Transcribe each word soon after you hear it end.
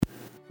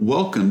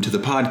Welcome to the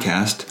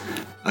podcast,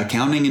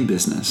 Accounting in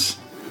Business,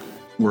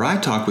 where I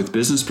talk with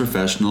business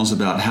professionals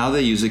about how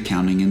they use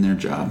accounting in their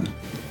job.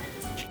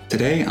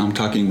 Today, I'm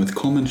talking with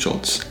Coleman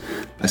Schultz,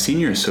 a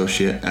senior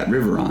associate at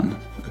Riveron,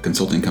 a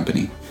consulting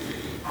company.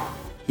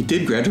 He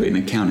did graduate in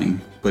accounting,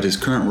 but his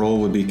current role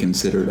would be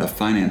considered a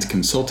finance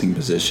consulting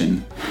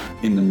position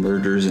in the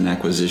mergers and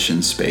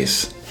acquisitions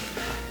space.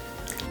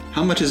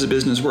 How much is a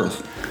business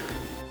worth?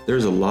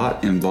 There's a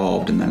lot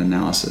involved in that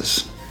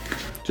analysis.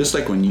 Just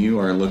like when you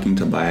are looking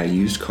to buy a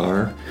used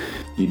car,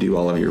 you do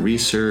all of your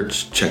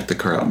research, check the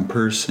car out in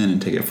person, and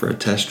take it for a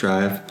test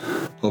drive,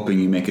 hoping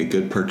you make a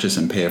good purchase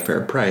and pay a fair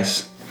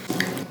price.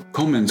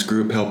 Coleman's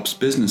group helps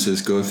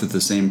businesses go through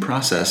the same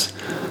process,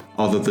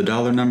 although the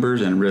dollar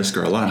numbers and risk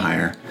are a lot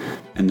higher,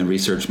 and the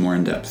research more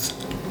in depth.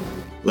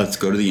 Let's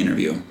go to the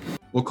interview.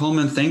 Well,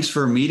 Coleman, thanks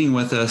for meeting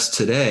with us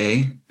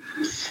today.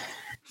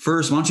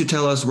 First, why don't you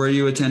tell us where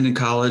you attended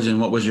college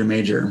and what was your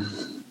major?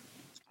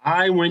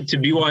 I went to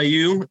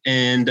BYU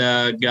and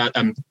got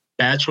a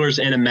bachelor's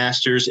and a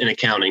master's in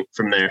accounting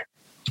from there.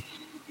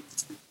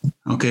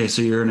 Okay,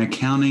 so you're an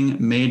accounting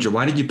major.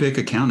 Why did you pick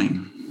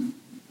accounting?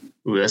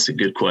 Ooh, that's a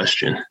good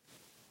question.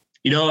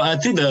 I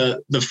think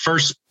the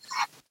first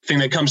thing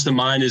that comes to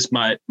mind is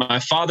my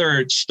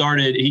father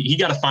started, he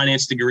got a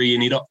finance degree,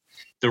 and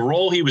the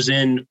role he was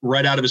in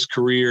right out of his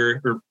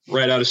career or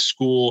right out of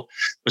school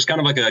was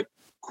kind of like a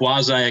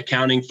quasi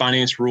accounting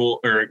finance role.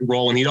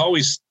 And he'd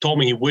always told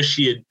me he wished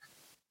he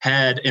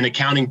had an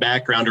accounting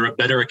background or a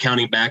better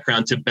accounting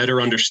background to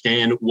better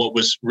understand what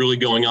was really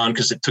going on,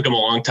 because it took him a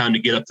long time to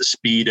get up to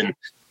speed. And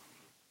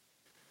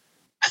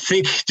I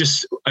think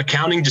just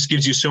accounting just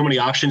gives you so many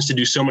options to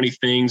do so many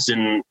things,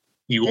 and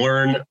you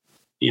learn,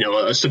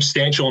 a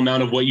substantial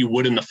amount of what you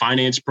would in the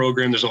finance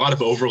program. There's a lot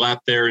of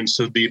overlap there. And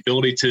so the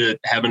ability to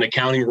have an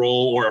accounting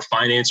role or a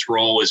finance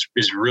role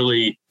is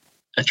really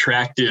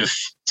attractive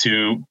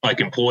to like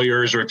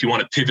employers, or if you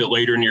want to pivot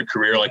later in your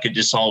career, like it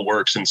just all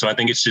works. And so I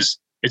think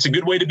it's a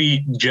good way to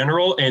be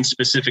general and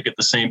specific at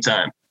the same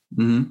time.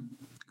 Mm-hmm.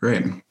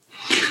 Great.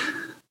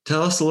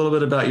 Tell us a little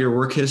bit about your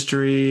work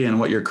history and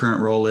what your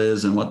current role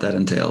is and what that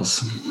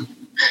entails.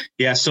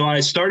 Yeah, so I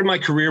started my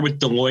career with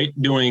Deloitte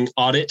doing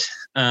audit,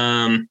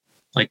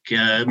 like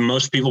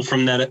most people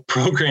from that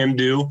program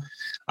do.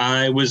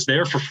 I was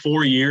there for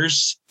 4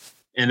 years,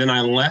 and then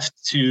I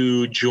left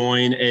to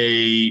join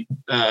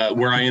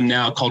where I am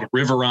now, called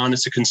Riveron.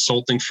 It's a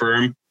consulting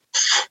firm.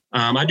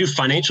 I do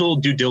financial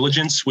due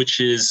diligence, which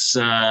is,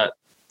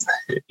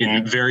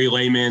 in very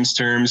layman's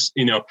terms,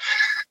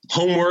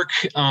 homework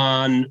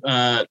on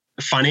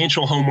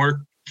financial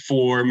homework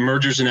for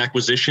mergers and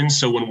acquisitions.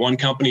 So when one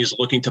company is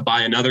looking to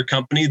buy another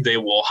company, they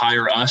will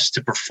hire us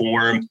to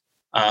perform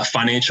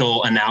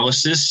financial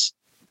analysis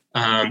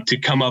to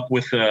come up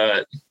with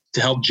to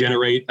help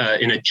generate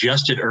an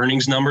adjusted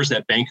earnings numbers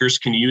that bankers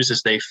can use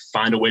as they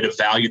find a way to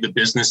value the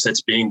business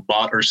that's being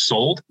bought or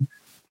sold.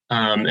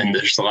 And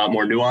there's a lot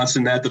more nuance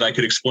in that I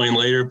could explain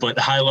later, but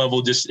high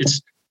level,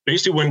 it's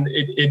basically when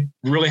it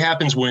really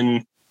happens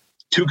when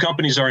two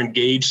companies are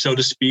engaged, so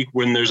to speak,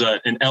 when there's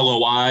an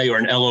LOI or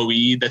an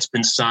LOE that's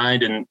been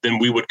signed, and then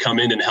we would come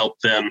in and help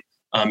them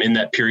in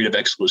that period of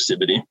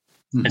exclusivity.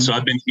 Mm-hmm. And so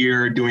I've been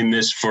here doing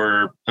this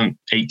for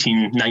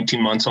 18,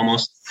 19 months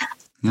almost.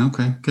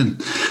 Okay,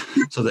 good.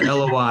 So the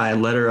LOI,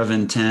 letter of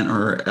intent,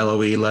 or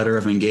LOE, letter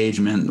of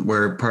engagement,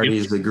 where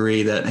parties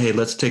agree that, hey,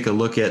 let's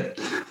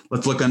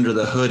look under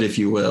the hood, if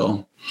you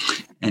will.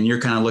 And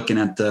you're kind of looking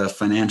at the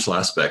financial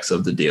aspects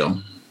of the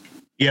deal.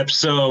 Yep.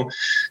 So,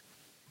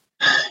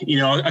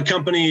 a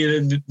company,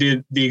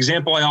 the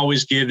example I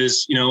always give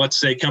is, let's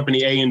say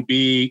company A and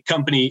B.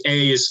 Company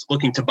A is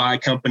looking to buy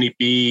company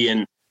B,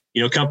 and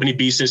company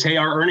B says, hey,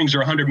 our earnings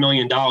are $100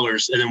 million.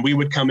 And then we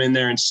would come in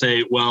there and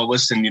say, well,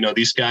 listen,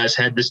 these guys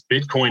had this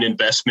Bitcoin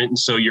investment, and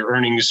so your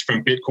earnings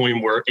from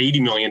Bitcoin were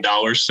 $80 million.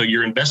 So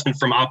your investment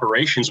from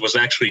operations was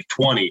actually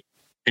 20.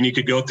 And you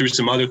could go through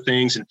some other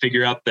things and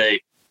figure out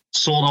they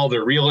sold all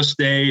their real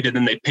estate, and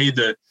then they paid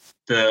the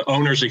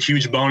owners a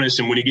huge bonus.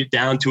 And when you get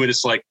down to it,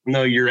 it's like,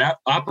 no, your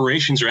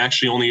operations are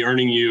actually only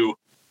earning you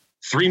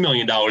 $3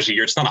 million a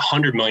year. It's not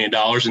 $100 million.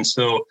 And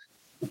so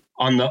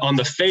on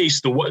the face,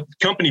 what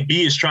company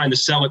B is trying to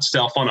sell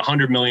itself on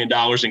 $100 million,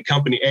 and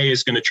company A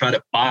is going to try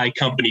to buy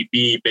company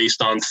B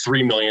based on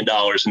 $3 million.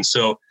 And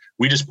so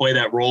we just play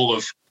that role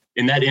of,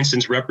 in that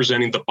instance,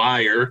 representing the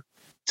buyer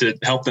to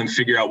help them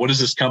figure out what is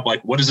this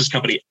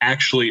company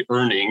actually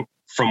earning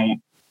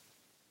from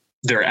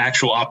their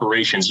actual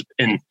operations,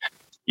 and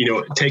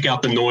take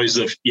out the noise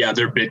of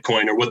their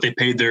Bitcoin or what they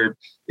paid their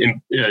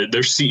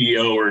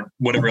CEO or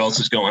whatever else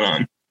is going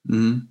on.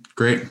 Mm-hmm.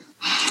 Great.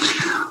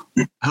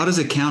 How does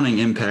accounting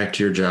impact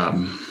your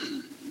job?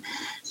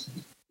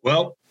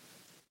 Well,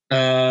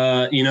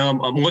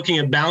 I'm looking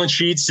at balance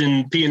sheets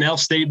and P&L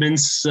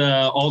statements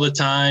all the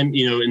time,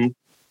 and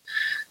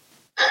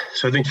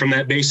so I think from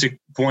that basic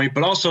point,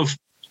 but also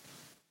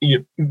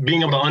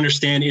being able to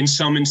understand in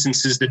some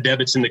instances the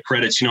debits and the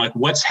credits, like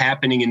what's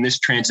happening in this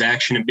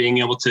transaction, and being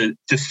able to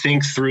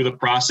think through the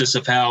process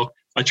of how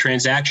a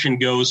transaction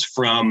goes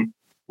from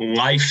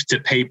life to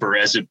paper,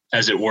 as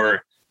it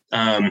were.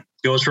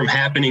 Goes from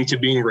happening to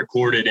being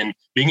recorded, and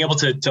being able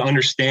to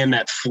understand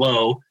that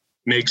flow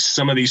makes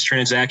some of these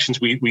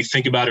transactions we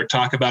think about or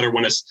talk about, or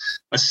when a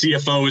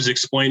CFO is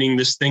explaining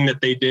this thing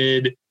that they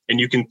did, and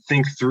you can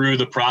think through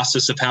the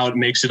process of how it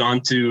makes it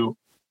onto,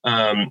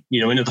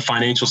 into the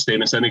financial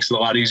statements. That makes it a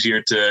lot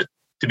easier to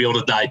be able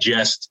to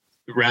digest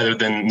rather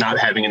than not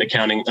having an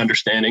accounting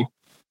understanding.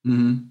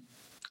 Mm-hmm.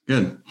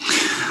 Good.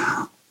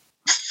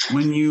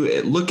 When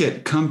you look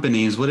at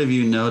companies, what have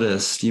you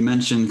noticed? You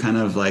mentioned kind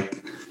of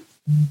like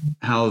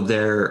how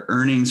their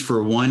earnings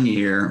for 1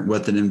 year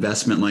with an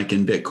investment like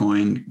in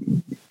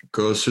Bitcoin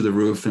goes through the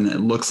roof, and it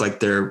looks like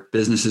their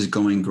business is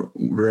going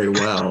very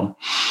well.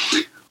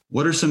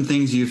 What are some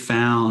things you've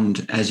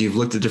found as you've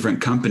looked at different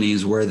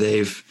companies where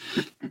they've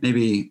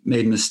maybe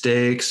made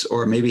mistakes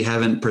or maybe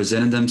haven't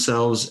presented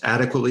themselves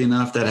adequately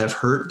enough that have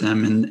hurt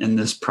them in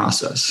this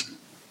process?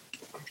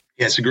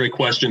 Yeah, it's a great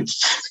question.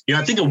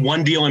 I think of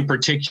one deal in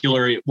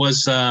particular. It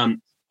was a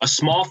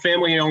small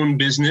family-owned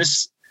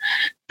business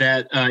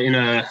that in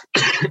a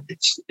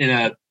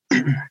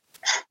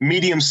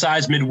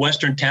medium-sized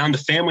Midwestern town. The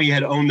family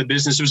had owned the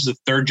business. It was the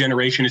third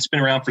generation. It's been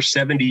around for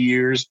 70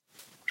 years,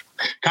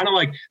 kind of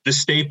like the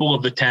staple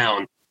of the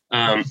town.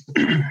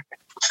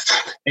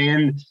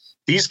 And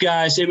these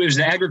guys, it was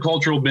an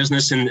agricultural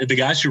business, and the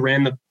guys who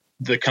ran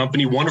the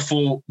company,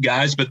 wonderful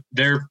guys, but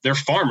they're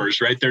farmers,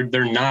 right?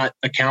 They're not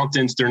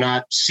accountants. They're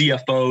not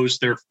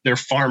CFOs. They're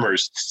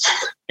farmers.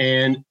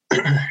 And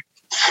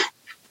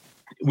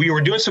we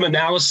were doing some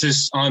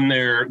analysis on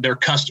their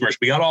customers.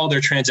 We got all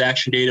their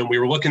transaction data, and we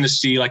were looking to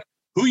see like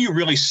who you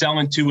really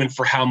selling to and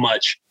for how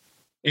much.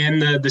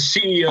 And the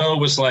CEO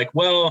was like,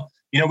 well,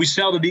 we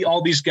sell to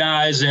all these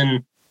guys,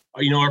 and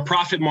our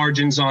profit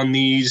margins on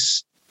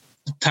these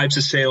types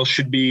of sales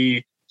should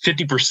be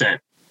 50%.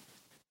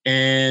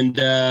 And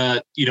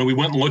we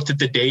went and looked at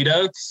the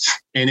data,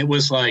 and it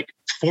was like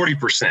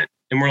 40%.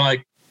 And we're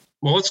like,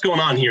 well, what's going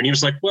on here? And he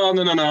was like, well,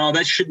 no,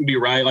 that shouldn't be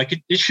right. Like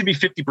it should be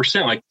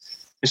 50%. Like.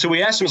 And so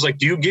we asked him,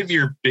 do you give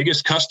your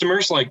biggest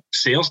customers like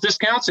sales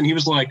discounts? And he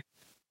was like,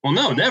 well,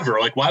 no, never.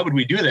 Like, why would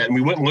we do that? And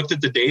we went and looked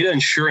at the data,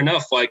 and sure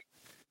enough, like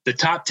the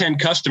top 10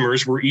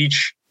 customers were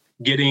each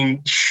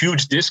getting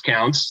huge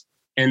discounts,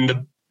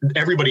 and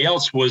everybody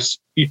else was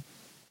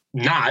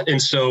not.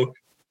 And so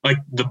like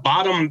the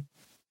bottom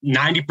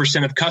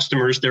 90% of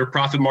customers, their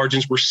profit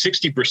margins were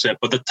 60%,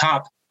 but the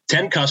top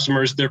 10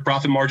 customers, their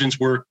profit margins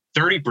were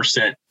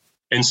 30%.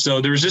 And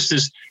so there was just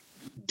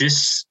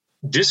this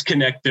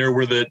disconnect there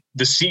where the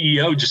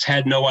CEO just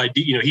had no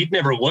idea. He'd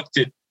never looked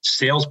at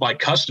sales by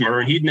customer,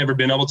 and he'd never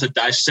been able to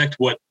dissect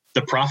what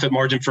the profit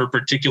margin for a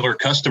particular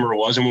customer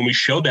was. And when we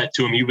showed that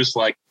to him, he was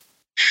like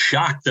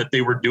shocked that they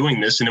were doing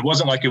this. And it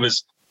wasn't like it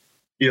was,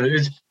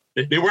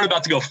 they weren't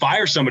about to go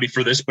fire somebody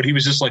for this, but he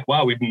was just like,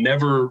 wow, we've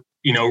never,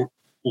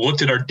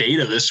 looked at our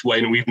data this way,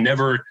 and we've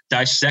never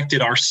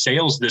dissected our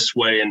sales this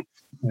way. And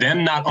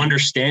them not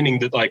understanding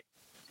that like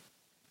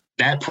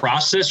that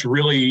process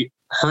really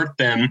hurt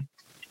them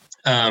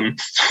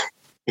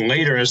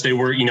later as they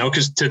were,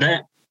 because to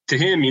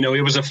him,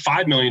 it was a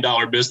 $5 million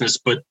business,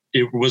 but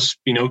it was,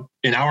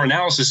 in our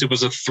analysis, it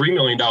was a $3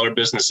 million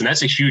business. And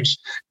that's a huge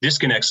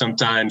disconnect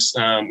sometimes.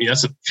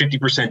 That's a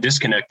 50%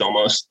 disconnect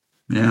almost.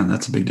 Yeah,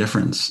 that's a big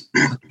difference.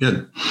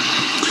 Good.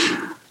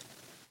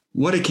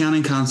 What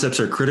accounting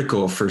concepts are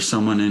critical for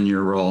someone in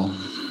your role?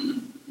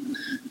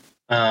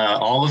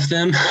 All of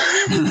them.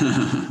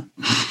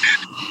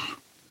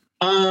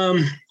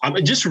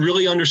 I'm just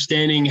really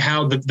understanding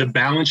how the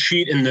balance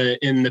sheet and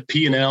the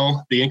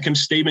P&L, the income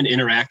statement,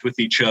 interact with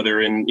each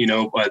other. And,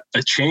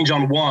 a change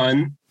on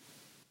one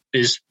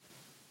is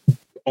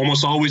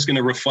almost always going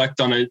to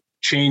reflect on a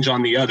change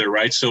on the other,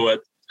 right? So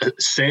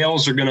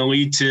sales are going to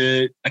lead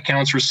to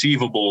accounts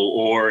receivable,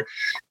 or,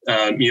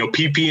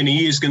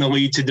 PP&E is going to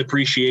lead to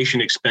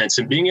depreciation expense.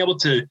 And being able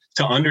to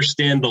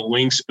understand the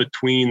links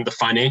between the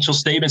financial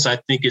statements, I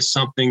think is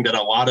something that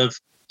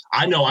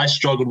I know I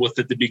struggled with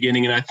at the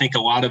beginning, and I think a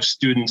lot of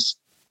students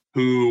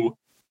who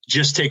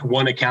just take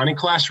one accounting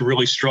class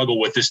really struggle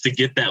with, is to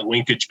get that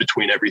linkage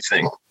between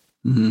everything.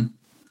 Mm-hmm.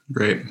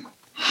 Great.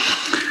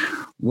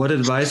 What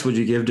advice would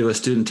you give to a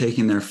student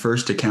taking their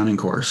first accounting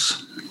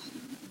course?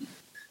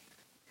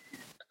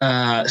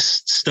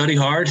 Study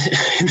hard.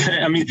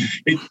 I mean,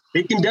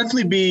 it can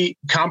definitely be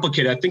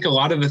complicated. I think a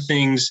lot of the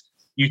things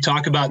you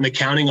talk about in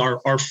accounting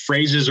are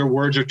phrases or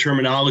words or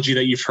terminology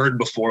that you've heard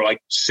before,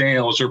 like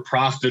sales or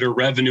profit or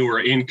revenue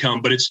or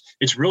income, but it's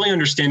really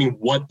understanding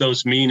what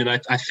those mean. And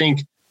I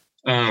think,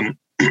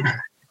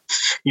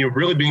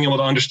 really being able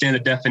to understand the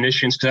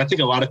definitions, because I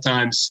think a lot of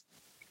times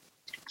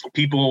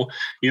people,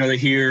 they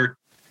hear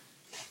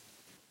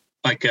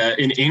like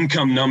an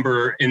income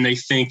number and they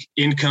think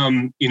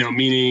income,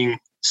 meaning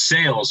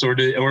sales, or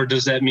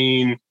does that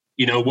mean,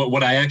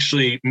 what I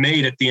actually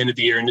made at the end of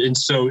the year? And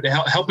so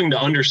being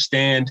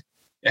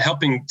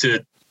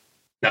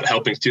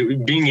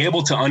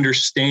able to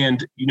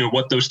understand,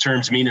 what those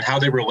terms mean and how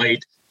they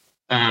relate,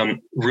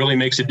 really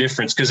makes a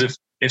difference. Because if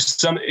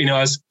some,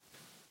 as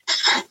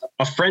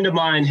a friend of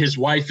mine, his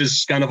wife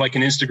is kind of like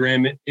an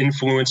Instagram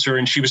influencer,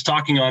 and she was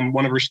talking on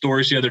one of her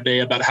stories the other day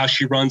about how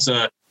she runs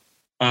a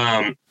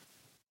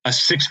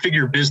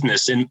 6-figure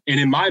business. And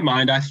in my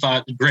mind, I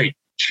thought, great,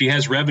 she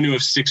has revenue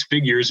of 6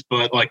 figures,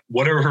 but like,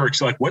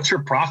 what's her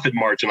profit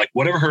margin? Like,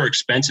 what are her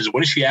expenses?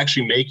 What is she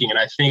actually making? And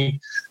I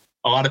think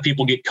a lot of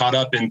people get caught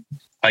up in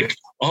like,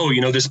 oh,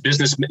 this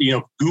business,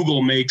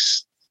 Google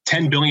makes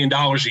 $10 billion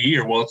a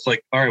year. Well, it's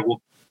like, all right,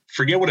 well,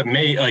 forget what it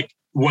made, like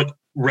what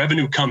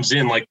revenue comes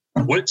in, like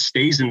what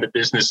stays in the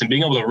business, and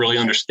being able to really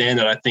understand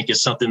that, I think,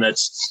 is something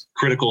that's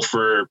critical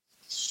for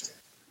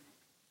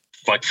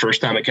like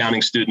first-time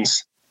accounting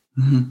students.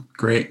 Mm-hmm.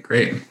 Great.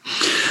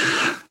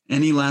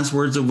 Any last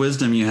words of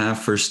wisdom you have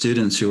for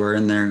students who are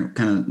in their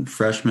kind of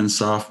freshman,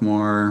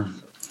 sophomore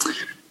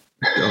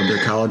of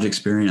their college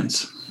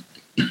experience?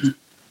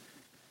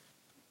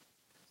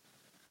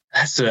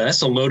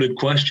 That's a loaded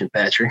question,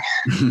 Patrick.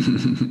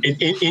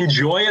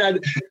 Enjoy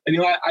it.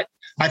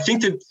 I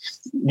think that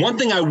one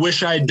thing I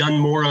wish I had done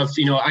more of,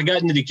 I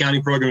got into the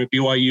accounting program at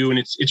BYU, and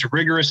it's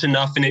rigorous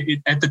enough. And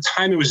at the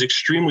time it was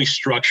extremely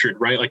structured,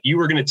 right? Like you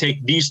were going to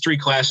take these 3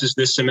 classes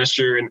this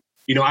semester. And,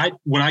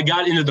 when I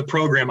got into the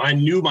program, I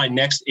knew my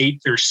next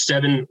 8 or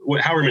 7,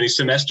 however many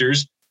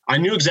semesters, I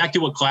knew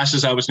exactly what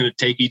classes I was going to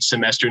take each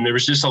semester. And there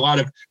was just a lot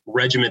of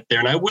regiment there.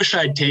 And I wish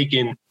I'd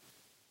taken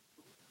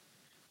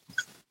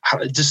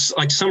just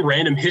like some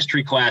random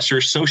history class or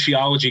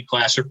sociology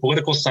class or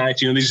political science,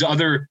 these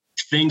other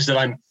things that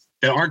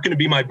aren't going to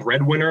be my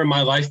breadwinner in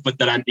my life, but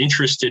that I'm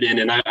interested in.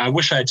 And I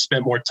wish I had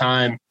spent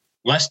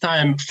less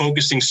time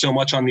focusing so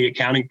much on the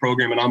accounting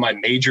program and on my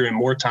major, and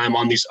more time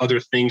on these other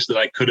things that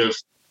I could have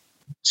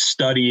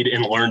studied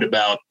and learned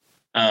about.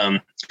 I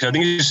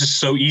think it's just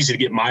so easy to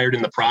get mired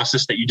in the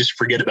process that you just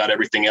forget about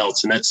everything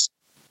else. And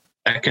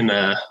that can,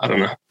 I don't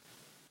know,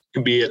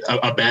 could be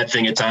a bad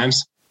thing at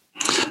times.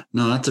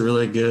 No, that's a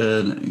really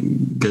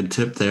good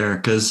tip there,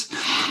 because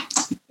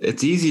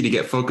it's easy to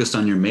get focused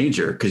on your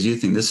major because you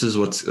think this is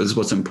what's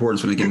important.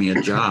 It's going to give me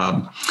a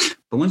job.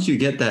 But once you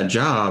get that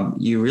job,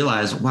 you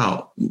realize,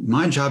 wow,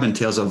 my job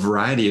entails a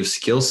variety of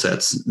skill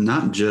sets,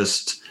 not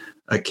just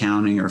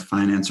accounting or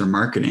finance or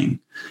marketing.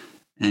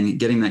 And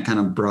getting that kind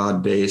of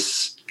broad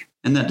base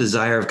and that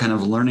desire of kind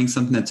of learning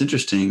something that's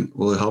interesting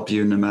will help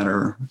you no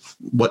matter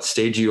what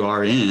stage you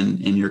are in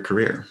your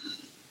career.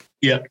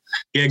 Yeah,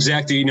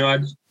 exactly.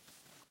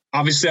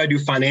 Obviously I do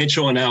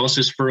financial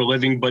analysis for a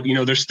living, but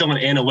there's still an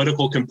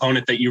analytical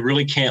component that you're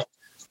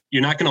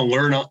not going to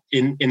learn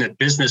in a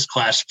business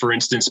class, for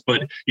instance,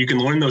 but you can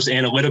learn those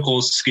analytical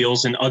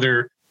skills in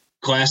other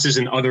classes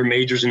and other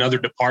majors and other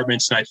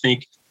departments. And I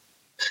think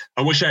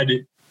I wish I had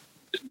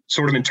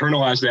sort of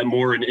internalized that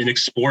more and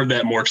explored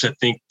that more. Cause I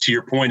think, to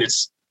your point,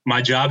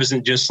 my job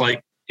isn't just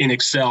like in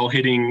Excel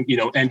hitting,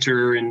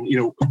 enter and,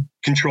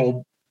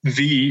 control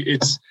V.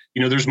 It's,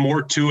 there's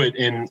more to it.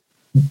 And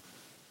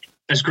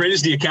as great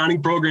as the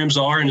accounting programs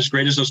are, and as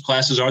great as those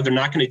classes are, they're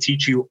not going to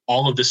teach you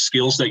all of the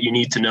skills that you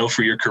need to know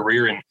for your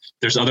career. And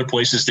there's other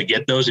places to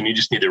get those, and you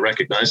just need to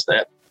recognize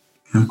that.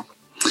 Yeah.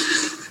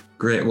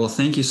 Great. Well,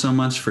 thank you so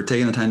much for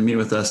taking the time to meet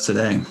with us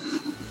today.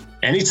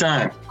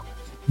 Anytime.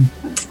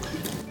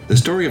 The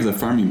story of the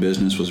farming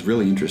business was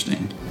really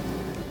interesting.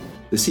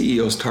 The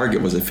CEO's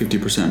target was a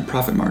 50%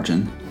 profit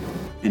margin,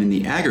 and in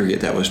the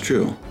aggregate that was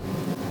true.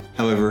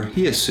 However,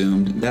 he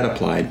assumed that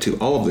applied to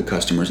all of the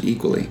customers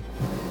equally.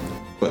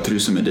 But through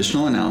some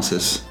additional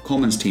analysis,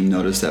 Coleman's team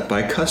noticed that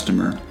by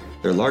customer,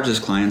 their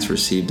largest clients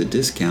received a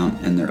discount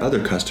and their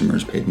other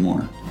customers paid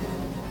more.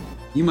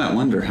 You might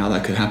wonder how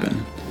that could happen.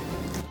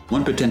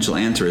 One potential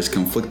answer is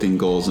conflicting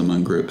goals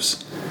among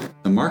groups.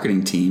 The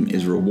marketing team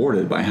is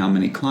rewarded by how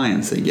many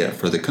clients they get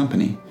for the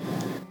company,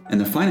 and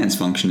the finance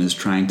function is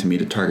trying to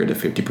meet a target of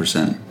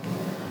 50%.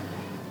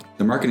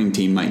 The marketing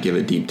team might give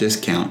a deep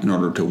discount in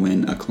order to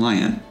win a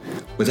client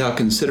without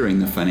considering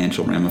the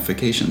financial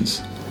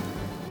ramifications.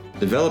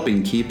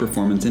 Developing key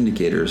performance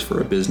indicators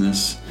for a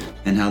business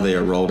and how they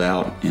are rolled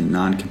out in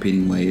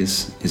non-competing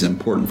ways is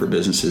important for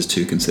businesses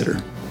to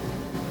consider.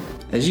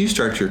 As you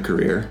start your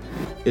career,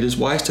 it is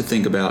wise to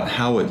think about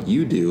how what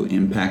you do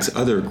impacts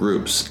other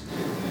groups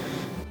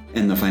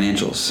and the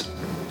financials.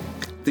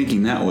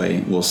 Thinking that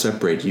way will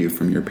separate you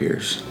from your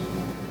peers.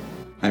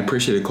 I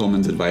appreciated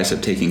Coleman's advice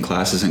of taking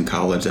classes in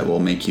college that will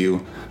make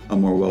you a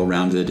more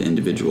well-rounded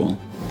individual.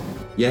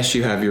 Yes,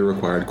 you have your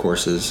required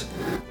courses,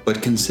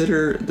 but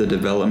consider the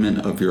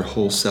development of your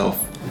whole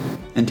self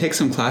and take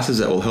some classes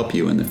that will help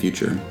you in the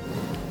future.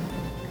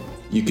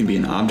 You can be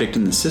an object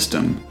in the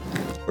system,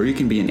 or you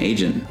can be an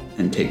agent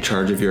and take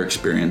charge of your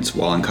experience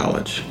while in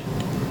college.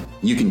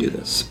 You can do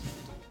this.